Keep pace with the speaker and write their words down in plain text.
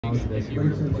weeks, if you were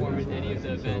to perform in any of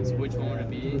the events, which one would it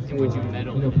be, and would you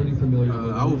medal in it?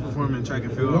 I would perform in track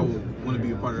and field. I would want to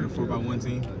be a part of the 4x1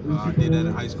 team. I did that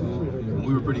in high school.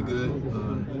 We were pretty good.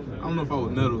 I don't know if I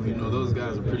would medal. You know, those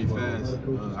guys are pretty fast.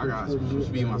 I got some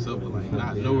speed myself, but like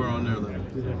not nowhere on their level.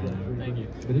 Thank you.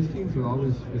 But his teams are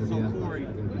always going to be Corey,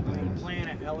 playing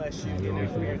at LSU, getting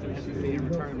experience in SEC, and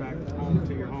returning back home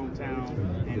to your hometown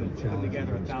and putting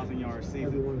together a 1,000-yard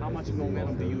season. How much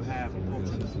momentum do you have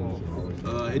approaching this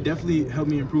fall? It definitely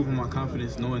helped me improve on my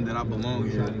confidence, knowing that I belong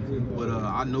here. But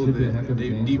I know that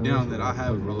deep down that I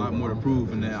have a lot more to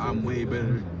prove, and that I'm way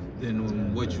better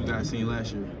than what you guys seen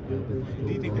last year.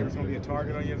 Do you think there's going to be a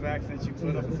target on your back since you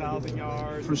put up 1,000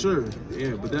 yards? For sure,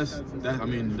 yeah. But that's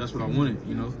what I wanted.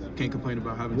 You know, can't complain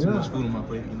about having too much food on my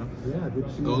plate. You know,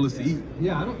 the goal is to eat.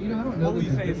 Yeah, I don't know. What would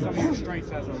you say is some of your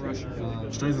strengths as a rusher?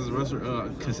 Strengths as a rusher,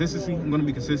 consistency. I'm going to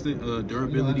be consistent.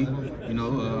 Durability. You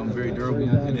know, I'm very durable,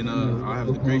 and then I have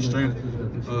the great strength.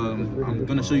 I'm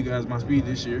going to show you guys my speed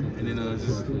this year, and then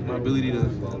just my ability to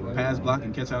pass, block,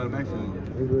 and catch out of the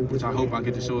backfield, which I hope I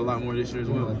get to show a lot more this year as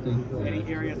well. Any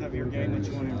areas of your game that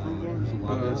you want to improve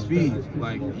on? Speed,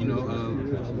 like, you know,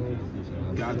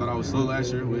 guys thought I was slow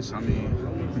last year, which, I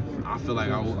mean, I feel like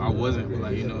I wasn't, but,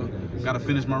 like, you know, got to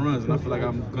finish my runs, and I feel like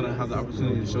I'm going to have the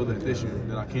opportunity to show that this year,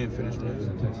 that I can finish runs.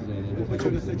 We'll put you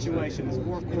in the situation. It's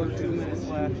fourth quarter, 2 minutes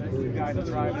left. You guys are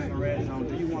driving in the red zone.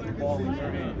 Do you want the ball in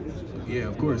your hands? Yeah,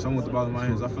 of course. I want the ball in my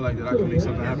hands. I feel like that I can make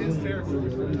something happen.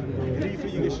 Do you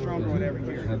feel you get stronger with every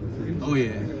year? Oh,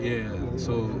 yeah.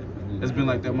 So it's been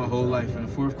like that my whole life. In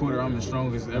the fourth quarter, I'm the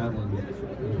strongest ever.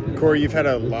 Corey, you've had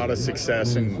a lot of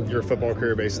success in your football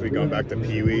career, basically going back to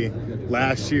Pee Wee.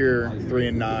 Last year,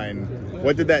 3-9.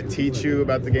 What did that teach you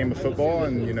about the game of football,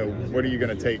 and you know, what are you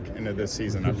going to take into this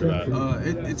season after that?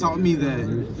 It taught me that,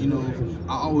 you know,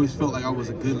 I always felt like I was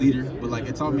a good leader, but like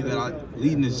it taught me that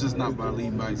leading is just not by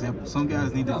leading by example. Some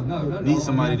guys need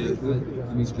somebody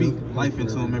to speak life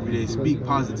into them every day, speak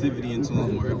positivity into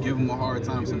them, or give them a hard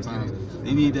time sometimes.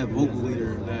 They need that vocal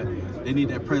leader, they need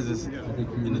that presence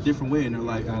in a different way in their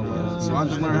life. So I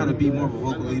just learned how to be more of a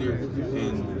vocal leader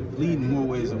and lead in more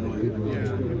ways than one.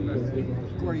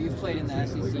 Corey, you've played in the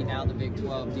SEC, now the Big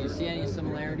 12. Do you see any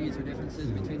similarities or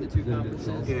differences between the two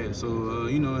conferences? Yeah, so,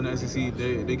 you know, in the SEC,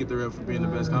 they get the rep for being the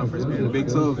best conference. But in the Big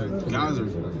 12, guys are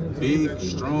big,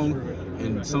 strong,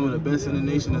 and some of the best in the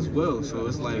nation as well. So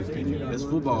it's like, it's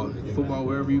football. Football,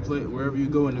 wherever you play, wherever you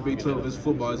go in the Big 12, it's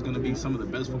football. It's going to be some of the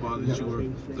best football that you are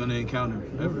going to encounter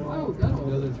ever.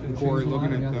 Corey,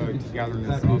 looking at the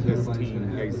togetherness of this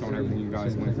team based on everything you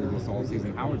guys went through this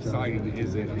offseason, how exciting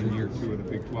is it in year 2 of the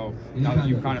Big 12, now that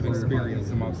you've kind of experienced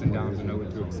some ups and downs and know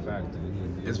what to expect?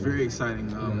 It's very exciting.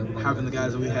 Having the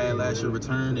guys that we had last year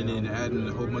return and then adding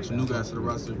a whole bunch of new guys to the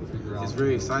roster, it's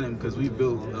very exciting because we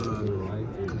built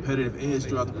competitive edge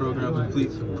throughout the program,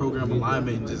 complete program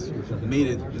alignment, and just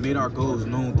made our goals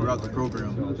known throughout the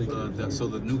program. So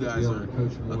the new guys are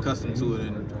accustomed to it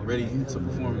and ready to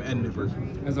perform at Nipper.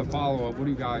 As a follow-up, what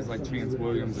do guys like Chance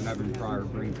Williams and Evan Pryor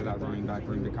bring to that running back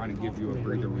room to kind of give you a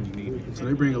breather when you need it? So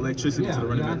they bring electricity to the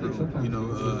running back room. You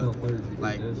know,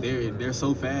 like they're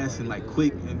so fast and like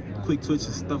quick twitch and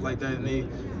stuff like that, and they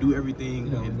do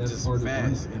everything and just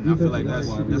fast. And I feel like that's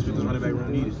what this running back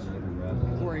room needed.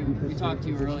 Corey, we talked to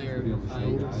you earlier.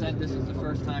 You said this is the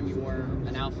first time you wore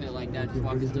an outfit like that. Just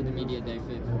walk us through the media day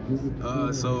fit for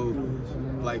us. So,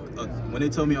 like, when they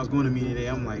told me I was going to media day,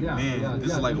 I'm like, man,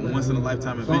 this is like a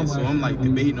once-in-a-lifetime event. So I'm like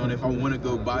debating on if I want to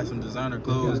go buy some designer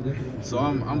clothes. So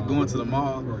I'm going to the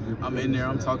mall. I'm in there.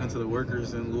 I'm talking to the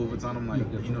workers in Louis Vuitton. I'm like,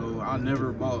 you know, I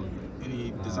never bought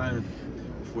any designer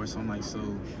before, so I'm like, so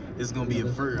this is gonna be a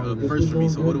first for me.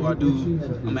 So what do?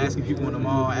 I'm asking people in the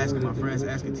mall, asking my friends,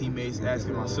 asking teammates,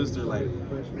 asking my sister, like,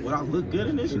 would I look good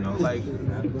in this? You know, like,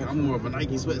 I'm more of a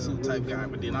Nike sweatsuit type guy,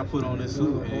 but then I put on this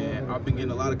suit and I've been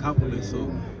getting a lot of compliments,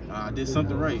 so I did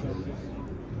something right.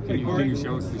 Can you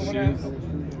show us the shoes?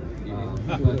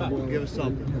 Give us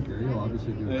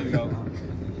something. There you go.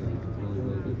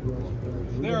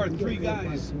 There are 3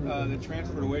 guys that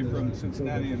transferred away from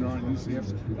Cincinnati and are on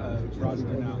UCF's roster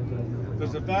now.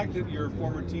 Does the fact that your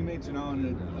former teammates are now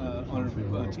on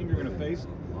a team you're going to face,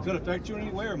 does that affect you in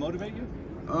any way or motivate you?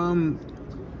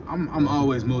 I'm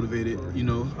always motivated, you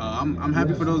know. I'm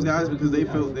happy for those guys because they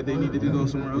felt that they needed to go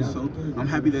somewhere else. So I'm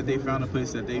happy that they found a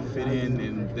place that they fit in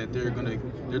and that they're gonna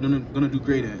do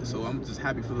great at. So I'm just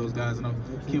happy for those guys, and I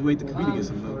can't wait to compete against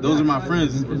them. Those are my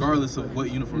friends, regardless of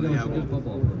what uniform they have on.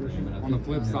 On the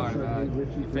flip side of that,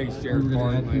 you faced Jared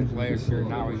Bartlett last year.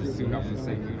 Now he's suited up in the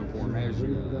same uniform. uniform as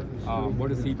you. What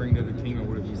does he bring to the team, and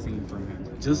what have you seen from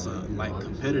him? Just like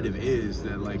competitive edge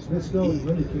that like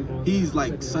he's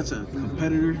like such a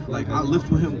competitor. Like I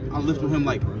lift with him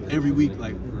like every week,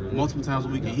 like multiple times a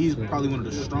week, and he's probably one of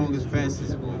the strongest,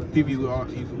 fastest people you will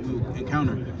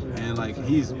encounter. And like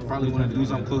he's probably one of the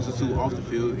dudes I'm closest to off the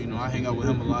field. You know, I hang out with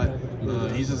him a lot.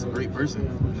 He's just a great person.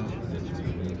 You know.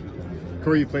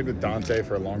 Corey, you played with Dante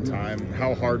for a long time.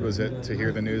 How hard was it to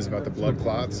hear the news about the blood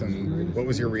clots, and what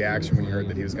was your reaction when you heard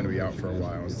that he was going to be out for a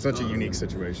while? It was such a unique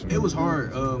situation. It was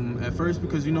hard at first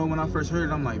because, you know, when I first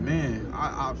heard it, I'm like, man,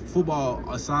 football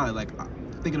aside, like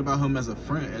thinking about him as a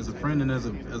friend and as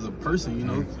a person, you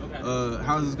know,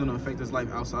 how is this going to affect his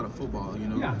life outside of football, you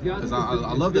know? Because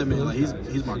I love that man. Like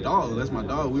he's my dog. That's my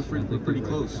dog. We're pretty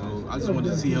close. So I just wanted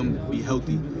to see him be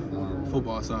healthy,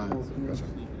 football aside.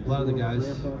 A lot of the guys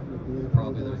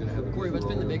probably they're going to have a Corey, what's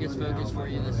been the biggest focus for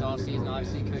you this offseason?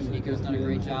 Obviously, Coach Nico's done a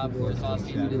great job this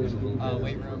offseason in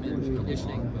weight room and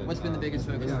conditioning. What's been the biggest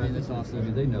focus for you this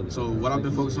offseason? They know. So what I've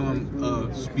been focused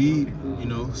on, speed, you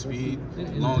know,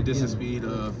 long distance speed,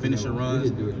 finishing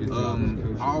runs.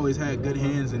 I always had good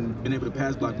hands and been able to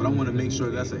pass block, but I want to make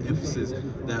sure that's an emphasis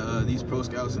that these pro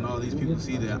scouts and all these people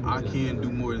see that I can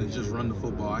do more than just run the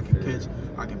football. I can catch,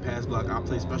 I can pass block, I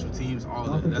play special teams,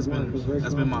 all that. That's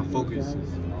been my focus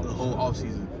the whole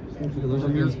offseason.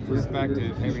 From your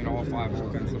perspective, having all 5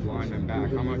 offensive linemen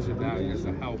back, how much of that is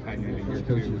a help heading into year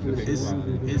 2 with the big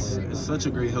club? It's such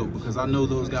a great help because I know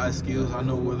those guys' skills, I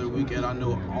know where they're weak at, I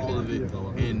know all of it,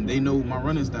 and they know my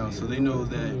running style, so they know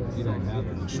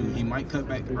that shoot, he might cut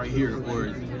back right here, or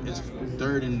it's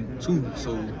 3rd and 2,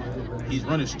 so he's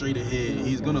running straight ahead.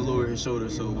 He's gonna lower his shoulder,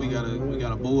 so we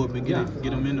gotta bow up and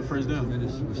get him in the first down.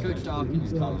 Coach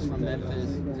Dawkins comes from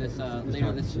Memphis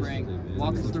later this spring.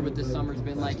 Walk us through what this summer's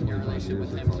been like in your relationship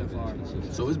with him so far.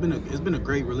 So it's been a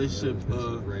great relationship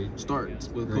start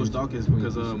with Coach Dawkins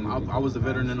because I was the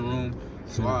veteran in the room.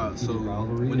 So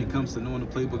when it comes to knowing the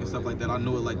playbook and stuff like that, I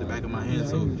know it like the back of my hand.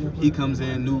 So he comes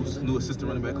in, new assistant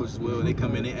running back coach as well. They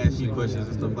come in, they ask me questions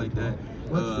and stuff like that,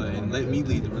 and let me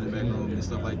lead the running back room and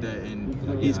stuff like that.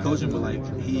 And he's coaching, but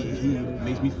like he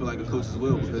makes me feel like a coach as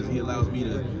well because he allows me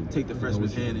to take the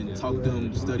freshman's hand and talk to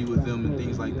them, study with them, and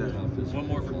things like that. One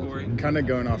more for Corey. Kind of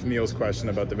going off Neil's question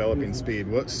about developing speed,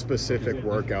 what specific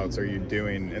workouts are you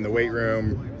doing in the weight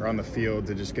room or on the field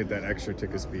to just get that extra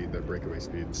tick of speed, that breakaway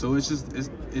speed? So it's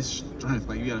strength.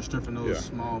 Like you got to strengthen those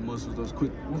small muscles, those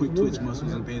quick twitch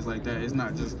muscles and things like that. It's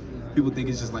not just people think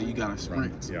it's just like you got to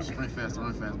sprint fast,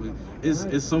 run fast, but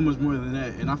it's so much more than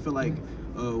that. And I feel like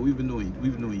we've been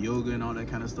doing yoga and all that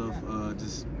kind of stuff,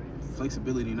 just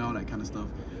flexibility and all that kind of stuff.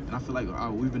 And I feel like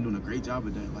we've been doing a great job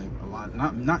at that. Like a lot,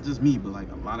 not just me, but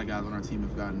like a lot of guys on our team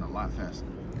have gotten a lot faster.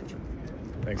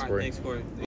 Thanks, Corey. Thanks, Corey.